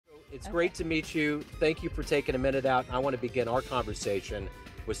It's Okay. great to meet you. Thank you for taking a minute out. I want to begin our conversation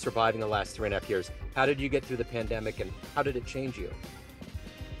with surviving the last 3.5 years. How did you get through the pandemic and how did it change you?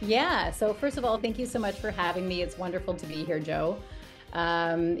 Yeah. So first of all, thank you so much for having me. It's wonderful to be here, Joe.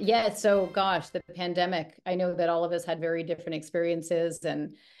 Yeah. So gosh, the pandemic. I know that all of us had very different experiences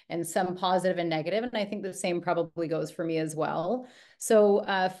and some positive and negative, and I think the same probably goes for me as well. So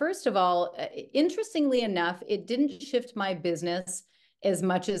first of all, interestingly enough, it didn't shift my business as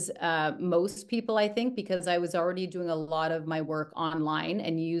much as most people, I think, because I was already doing a lot of my work online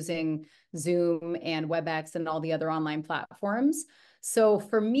and using Zoom and WebEx and all the other online platforms. So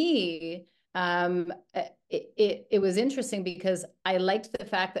for me, it was interesting because I liked the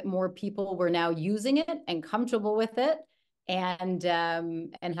fact that more people were now using it and comfortable with it and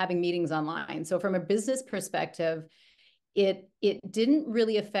having meetings online. So from a business perspective, it didn't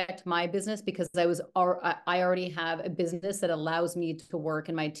really affect my business because I already have a business that allows me to work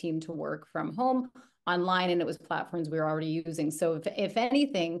and my team to work from home online, and it was platforms we were already using. So if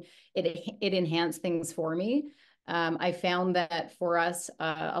anything, it enhanced things for me. I found that for us,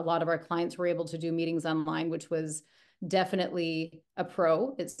 a lot of our clients were able to do meetings online, which was definitely a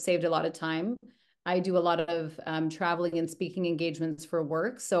pro. It saved a lot of time. I do a lot of traveling and speaking engagements for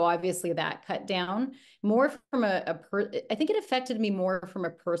work. So obviously that cut down more from I think it affected me more from a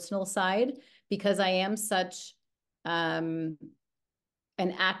personal side because I am such um,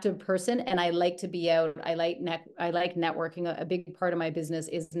 an active person and I like to be out. I like networking. A big part of my business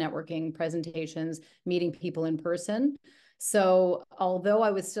is networking, presentations, meeting people in person. So although I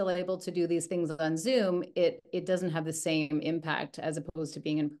was still able to do these things on Zoom, it doesn't have the same impact as opposed to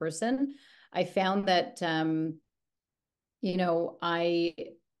being in person. I found that I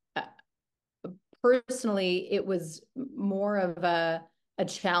uh, personally it was more of a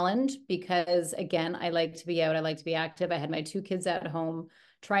challenge because again, I like to be out, I like to be active. I had my two kids at home,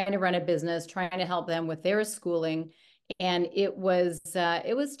 trying to run a business, trying to help them with their schooling, and it was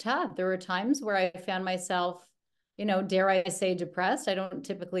tough. There were times where I found myself, dare I say, depressed. I don't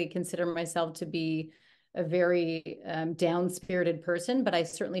typically consider myself to be a very down-spirited person, but I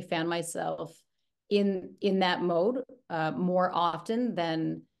certainly found myself in that mode more often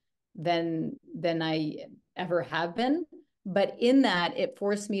than I ever have been. But in that, it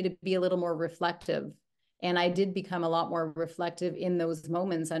forced me to be a little more reflective. And I did become a lot more reflective in those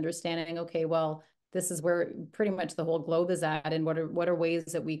moments, understanding, okay, well, this is where pretty much the whole globe is at, and what are ways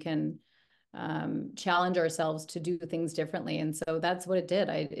that we can challenge ourselves to do things differently. And so that's what it did.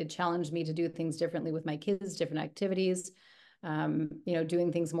 It challenged me to do things differently with my kids, different activities,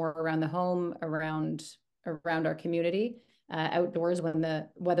 doing things more around the home, around our community, outdoors when the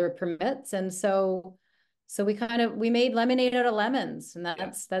weather permits. And so we made lemonade out of lemons, and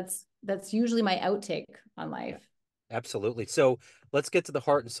Yeah. that's usually my outtake on Yeah. life. Absolutely. So let's get to the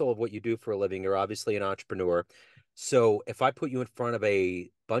heart and soul of what you do for a living. You're obviously an entrepreneur. So if I put you in front of a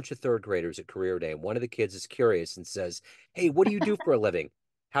bunch of third graders at career day and one of the kids is curious and says, "Hey, what do you do for a living?"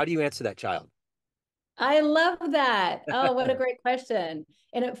 How do you answer that child? I love that. Oh, what a great question.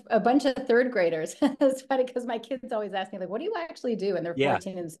 And a bunch of third graders. It's funny because my kids always ask me, like, what do you actually do? And they're Yeah.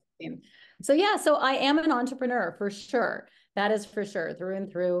 14 and 16. So yeah, so I am an entrepreneur for sure. That is for sure, through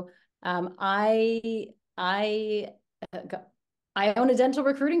and through. Um, I I uh, I own a dental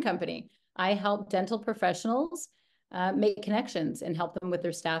recruiting company. I help dental professionals make connections and help them with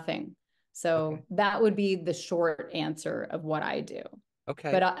their staffing. Okay. So that would be the short answer of what I do.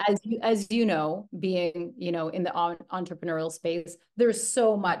 Okay. But as you know, being in the entrepreneurial space, there's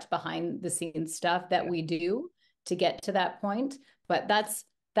so much behind the scenes stuff that Yeah. we do to get to that point. But that's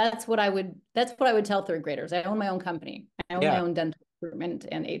what I would tell third graders. I own my own company. I own my Yeah. own dental recruitment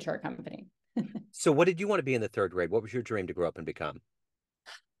and HR company. So what did you want to be in the third grade? What was your dream to grow up and become?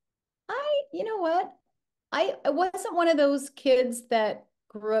 You know what? I wasn't one of those kids that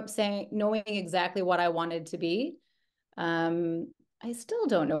grew up saying knowing exactly what I wanted to be. Um, I still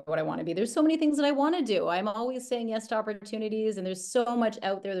don't know what I want to be. There's so many things that I want to do. I'm always saying yes to opportunities, and there's so much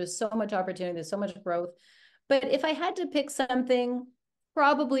out there. There's so much opportunity. There's so much growth. But if I had to pick something,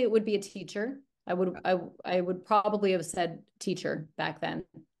 probably it would be a teacher. I would probably have said teacher back then.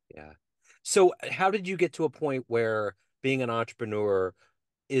 Yeah. So how did you get to a point where being an entrepreneur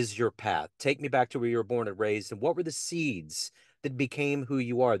is your path? Take me back to where you were born and raised, and what were the seeds that became who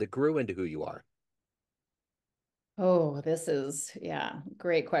you are, that grew into who you are? Oh, this is, yeah,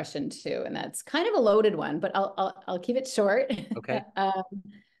 great question too. And that's kind of a loaded one, but I'll keep it short. Okay. Um,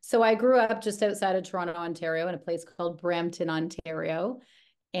 so I grew up just outside of Toronto, Ontario, in a place called Brampton, Ontario.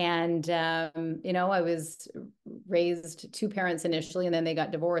 And I was raised two parents initially, and then they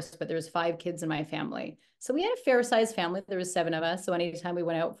got divorced, but there's five kids in my family. So we had a fair sized family. There was 7 of us. So anytime we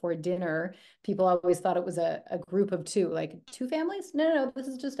went out for dinner, people always thought it was a group of two, like two families. No, no, no, this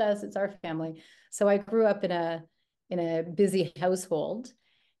is just us. It's our family. So I grew up in a busy household,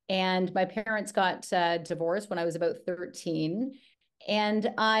 and my parents got divorced when I was about 13,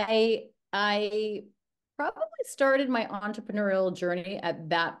 and I probably started my entrepreneurial journey at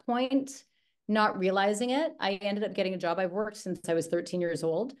that point, not realizing it. I ended up getting a job. I've worked since I was 13 years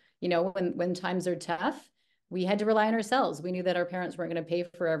old. You know, when times are tough, we had to rely on ourselves. We knew that our parents weren't going to pay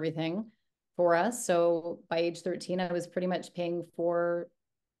for everything for us. So by age 13, I was pretty much paying for,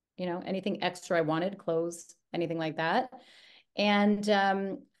 you know, anything extra I wanted, clothes, anything like that. And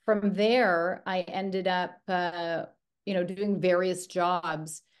from there, I ended up, you know, doing various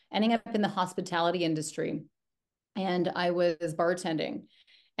jobs, ending up in the hospitality industry, and I was bartending.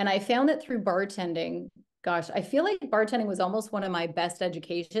 And I found that through bartending, gosh, I feel like bartending was almost one of my best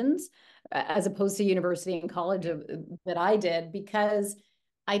educations, as opposed to university and college that I did, because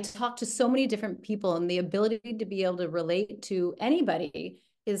I talked to so many different people, and the ability to be able to relate to anybody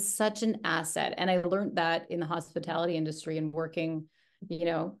is such an asset. And I learned that in the hospitality industry and working, you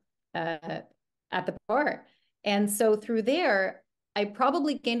know, at the bar. And so through there, I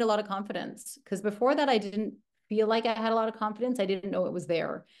probably gained a lot of confidence, because before that, I didn't feel like I had a lot of confidence. I didn't know it was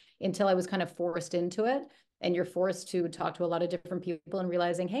there until I was kind of forced into it. And you're forced to talk to a lot of different people and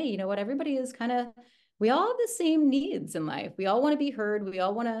realizing, hey, you know what? Everybody is kind of, we all have the same needs in life. We all want to be heard. We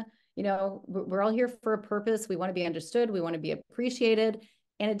all want to, you know, we're all here for a purpose. We want to be understood. We want to be appreciated.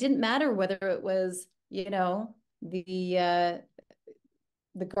 And it didn't matter whether it was, you know, the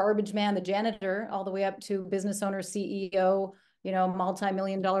garbage man, the janitor, all the way up to business owner, CEO, you know,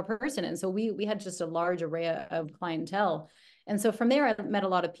 multi-million-dollar person. And so we had just a large array of clientele. And so from there, I met a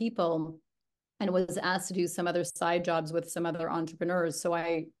lot of people and was asked to do some other side jobs with some other entrepreneurs. So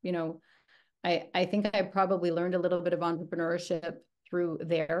I, you know, I think I probably learned a little bit of entrepreneurship through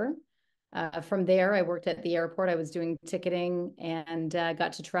there. From there, I worked at the airport. I was doing ticketing, and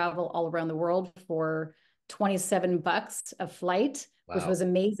got to travel all around the world for 27 bucks a flight, which Wow. was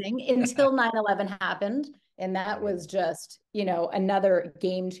amazing until 9/11 happened. And that Yeah. was just, you know, another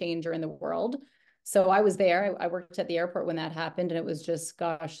game changer in the world. So I was there. I worked at the airport when that happened, and it was just,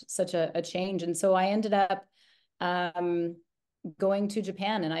 gosh, such a change. And so I ended up um, going to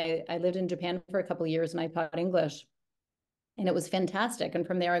Japan, and I lived in Japan for a couple of years, and I taught English, and it was fantastic. And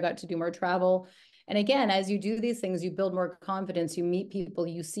from there, I got to do more travel. And again, as you do these things, you build more confidence, you meet people,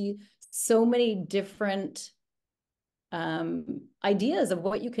 you see so many different ideas of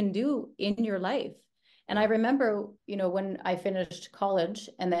what you can do in your life. And I Yeah. remember, you know, when I finished college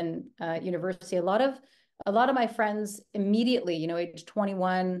and then university, a lot of my friends immediately, you know, age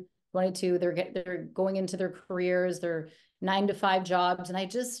 21, 22, they're going into their careers, their 9 to 5 jobs, and I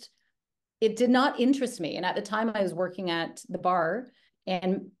just, it did not interest me. And at the time, I was working at the bar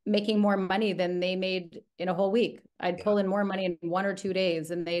and making more money than they made in a whole week. I'd Yeah. pull in more money in 1 or 2 days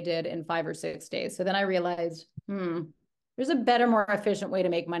than they did in 5 or 6 days. So then I realized, there's a better, more efficient way to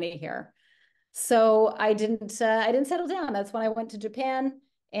make money here. So I didn't settle down. That's when I went to Japan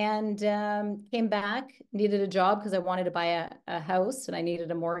and came back. Needed a job because I wanted to buy a house and I needed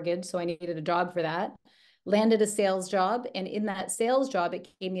a mortgage, so I needed a job for that. Landed a sales job, and in that sales job, it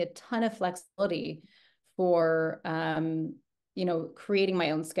gave me a ton of flexibility for you know, creating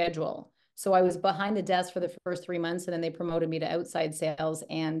my own schedule. So I was behind the desk for the first 3 months, and then they promoted me to outside sales,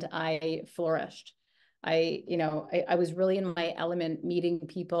 and I flourished. You know, I was really in my element, meeting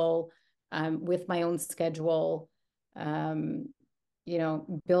people with my own schedule, um, you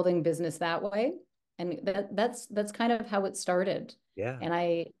know, building business that way. And that's kind of how it started. Yeah.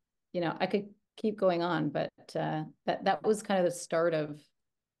 And you know, I could keep going on, but that was kind of the start of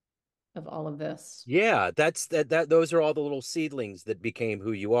all of this. Yeah, that those are all the little seedlings that became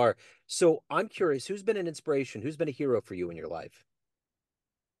who you are. So I'm curious, who's been an inspiration? Who's been a hero for you in your life?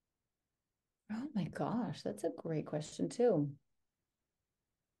 Oh my gosh, that's a great question too.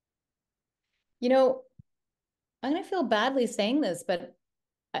 You know, I'm gonna feel badly saying this, but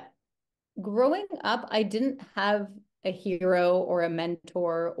I, growing up, I didn't have a hero or a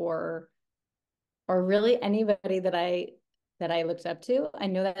mentor or really anybody that I looked up to. I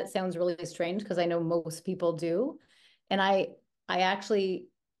know that sounds really strange because I know most people do. And I actually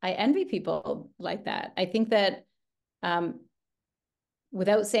I envy people like that. I think that um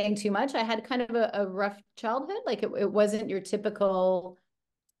without saying too much, I had kind of a rough childhood. Like it wasn't your typical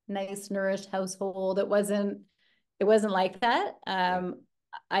nice, nourished household. It wasn't like that. Yeah.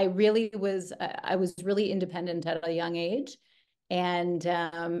 I was really independent at a young age, and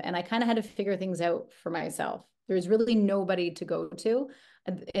I kind of had to figure things out for myself. There's really nobody to go to.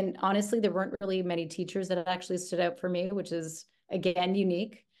 And honestly, there weren't really many teachers that actually stood out for me, which is again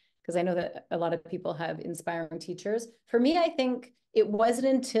unique because I know that a lot of people have inspiring teachers. For me, I think it wasn't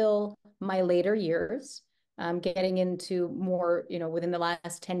until my later years, getting into more, within the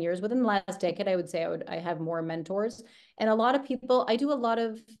last 10 years, within the last decade, I would say I have more mentors. And a lot of people, I do a lot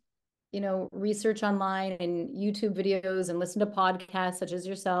of, research online and YouTube videos and listen to podcasts such as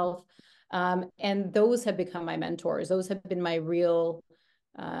yourself. And those have become my mentors. Those have been my real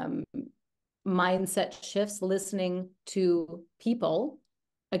um, mindset shifts, listening to people,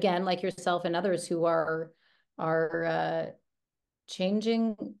 again, like yourself and others who are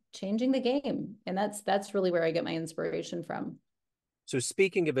changing the game. And that's really where I get my inspiration from. So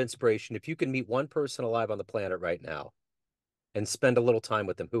speaking of inspiration, if you could meet one person alive on the planet right now and spend a little time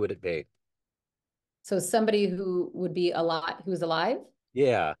with them, who would it be? So somebody who would be alive, who's alive.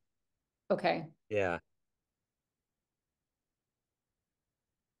 Yeah, Okay. yeah.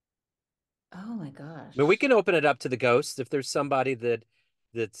 Oh my I mean, we gosh. can open it up to the ghosts. If there's somebody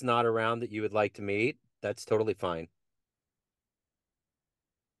that's not around that you would like to meet, that's totally fine.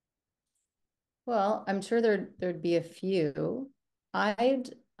 Well, I'm sure there'd be a few. I'd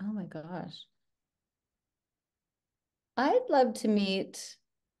oh my gosh. I'd love to meet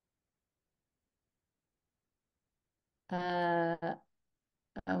uh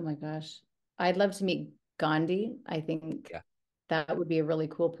oh my gosh. I'd love to meet Gandhi. I think Yeah, that would be a really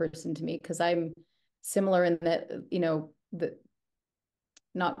cool person to meet because I'm similar in that, the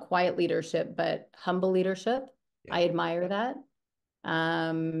not quiet leadership, but humble leadership. yeah. I admire that.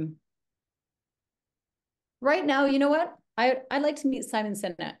 Um, right now, you know what? I'd like to meet Simon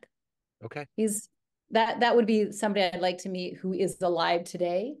Sinek. Okay. He's that would be somebody I'd like to meet who is alive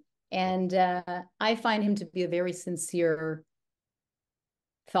today. Yeah, And I find him to be a very sincere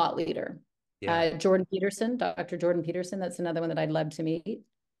thought leader. yeah. Jordan Peterson, Dr. Jordan Peterson, that's another one that I'd love to meet.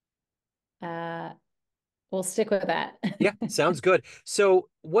 Uh, we'll stick with that. Yeah, sounds good. So,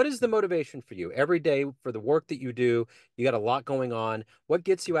 what is the motivation for you every day for the work that you do? You got a lot going on. What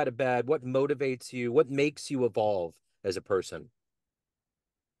gets you out of bed? What motivates you? What makes you evolve as a person?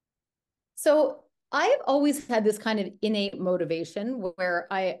 So I've always had this kind of innate motivation where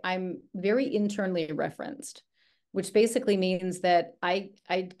I'm very internally referenced, which basically means that I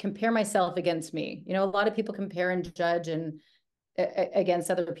compare myself against me. A lot of people compare and judge and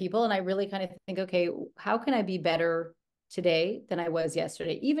against other people, and I really kind of think, okay, how can I be better today than I was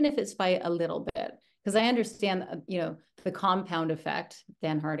yesterday, even if it's by a little bit? Because I understand, the compound effect,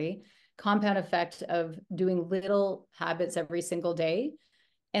 Dan Hardy, compound effect of doing little habits every single day.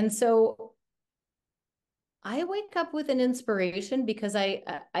 And so I wake up with an inspiration because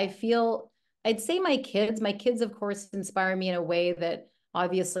I feel, I'd say my kids of course inspire me in a way that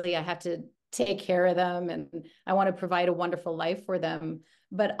obviously I have to take care of them and I want to provide a wonderful life for them,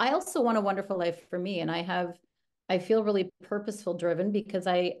 but I also want a wonderful life for me, and I feel really purposeful driven because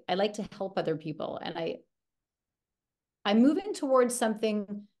I like to help other people, and I'm moving towards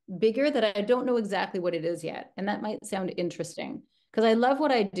something bigger that I don't know exactly what it is yet. And that might sound interesting because I love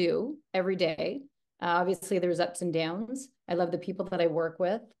what I do every day. Obviously, there's ups and downs. I love the people that I work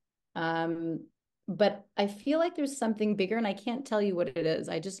with. Um, but I feel like there's something bigger, and I can't tell you what it is.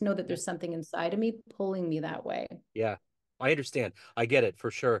 I just know that Yeah, there's something inside of me pulling me that way. yeah. I understand. I get it for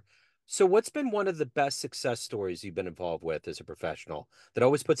sure. So, what's been one of the best success stories you've been involved with as a professional that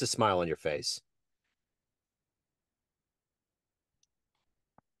always puts a smile on your face?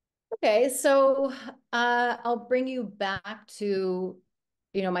 Okay, so I'll bring you back to,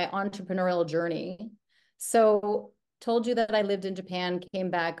 my entrepreneurial journey. So told you that I lived in Japan, came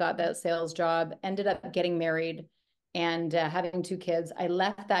back, got that sales job, ended up getting married and having two kids. I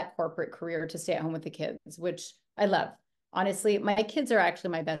left that corporate career to stay at home with the kids, which I love. Honestly, my kids are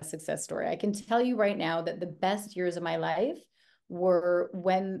actually my best success story. I can tell you right now that the best years of my life were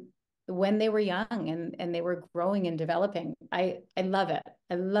when they were young and they were growing and developing. I love it.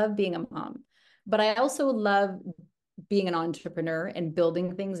 I love being a mom, but I also love being an entrepreneur and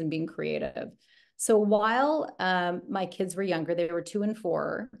building things and being creative. So while my kids were younger, they were 2 and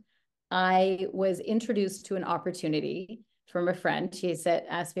 4, I was introduced to an opportunity from a friend. She said,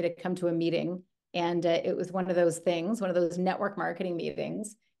 asked me to come to a meeting, and it was one of those things, one of those network marketing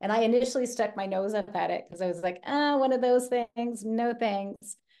meetings. And I initially stuck my nose up at it because I was like, one of those things, no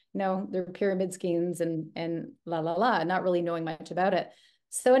thanks. No, they're pyramid schemes and la la la, not really knowing much about it.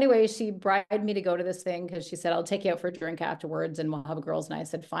 So anyway, she bribed me to go to this thing because she said, I'll take you out for a drink afterwards and we'll have a girls' night. I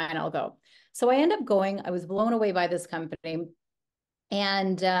said, fine, I'll go. So I end up going. I was blown away by this company.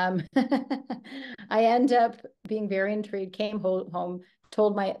 And I end up being very intrigued, came home,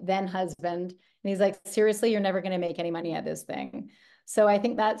 told my then husband, and he's like, seriously, you're never going to make any money at this thing. So I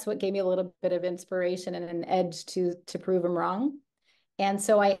think that's what gave me a little bit of inspiration and an edge to prove them wrong. And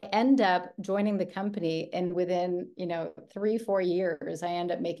so I end up joining the company, and within, 3, 4 years, I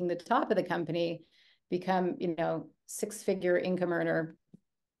end up making the top of the company, become, six-figure income earner,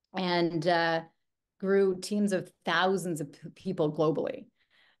 and grew teams of thousands of people globally.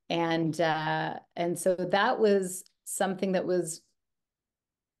 And so that was something that was,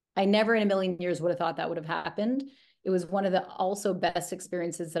 I never in a million years would have thought that would have happened. It was one of the also best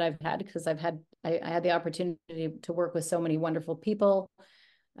experiences that I've had, because I had the opportunity to work with so many wonderful people,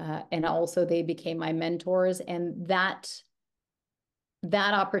 and also they became my mentors, and that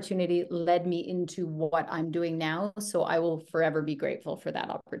opportunity led me into what I'm doing now. So I will forever be grateful for that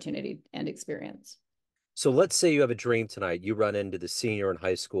opportunity and experience. So let's say you have a dream tonight. You run into the senior in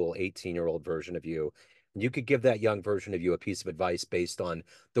high school, 18-year-old version of you, and you could give that young version of you a piece of advice based on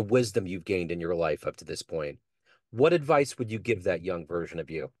the wisdom you've gained in your life up to this point. What advice would you give that young version of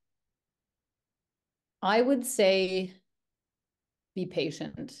you? I would say be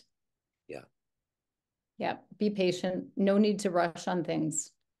patient. Yeah, Yeah, be patient. No need to rush on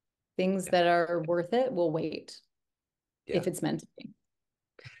things. Things yeah, that are worth it will wait yeah. if it's meant to be.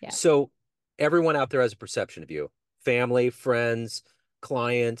 Yeah. So everyone out there has a perception of you, family, friends,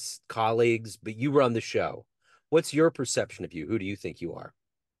 clients, colleagues, but you run the show. What's your perception of you? Who do you think you are?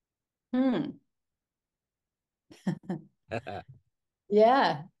 Hmm.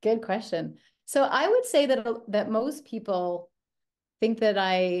 Yeah, good question. So I would say that most people think that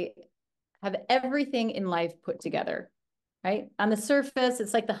I have everything in life put together, right? On the surface,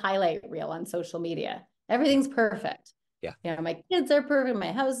 it's like the highlight reel on social media. Yeah, Everything's perfect. yeah, My kids are perfect,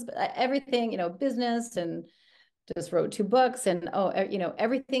 my house, everything, business, and just wrote 2 books, and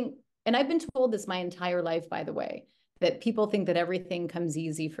everything. And I've been told this my entire life, by the way, that people think that everything comes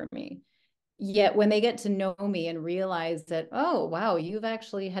easy for me. Yet when they get to know me and realize that, oh, wow, you've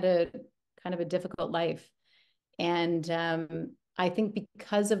actually had a kind of a difficult life. And I think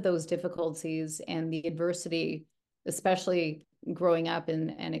because of those difficulties and the adversity, especially growing up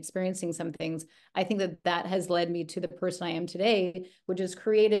and experiencing some things, I think that has led me to the person I am today, which has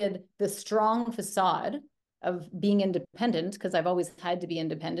created the strong facade of being independent, because I've always had to be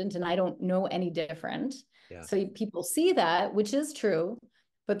independent and I don't know any different. yeah. So people see that, which is true,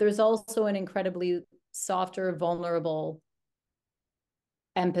 but there's also an incredibly softer, vulnerable,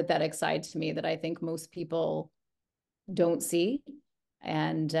 empathetic side to me that I think most people don't see,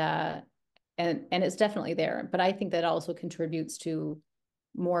 and and it's definitely there. But I think that also contributes to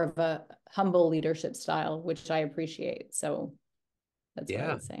more of a humble leadership style, which I appreciate. So that's what I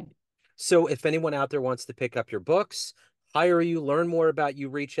Yeah. would say. So if anyone out there wants to pick up your books, hire you, learn more about you,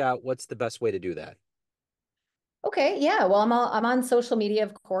 reach out, what's the best way to do that? Okay, yeah. Well, I'm on social media,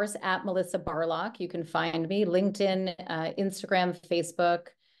 of course, at Melissa Barlock. You can find me LinkedIn, Instagram, Facebook,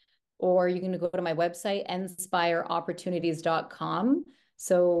 or you can go to my website, inspireopportunities.com.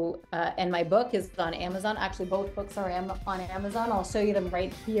 So, and my book is on Amazon. Actually, both books are on Amazon. I'll show you them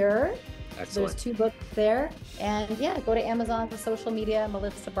right here. So there's Excellent. 2 books there. And yeah, go to Amazon, social media,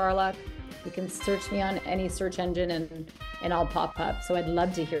 Melissa Barlock. You can search me on any search engine, and I'll pop up. So I'd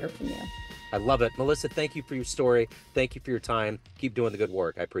love to hear from you. I love it. Melissa, thank you for your story. Thank you for your time. Keep doing the good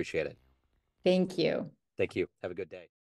work. I appreciate it. Thank you. Thank you. Have a good day.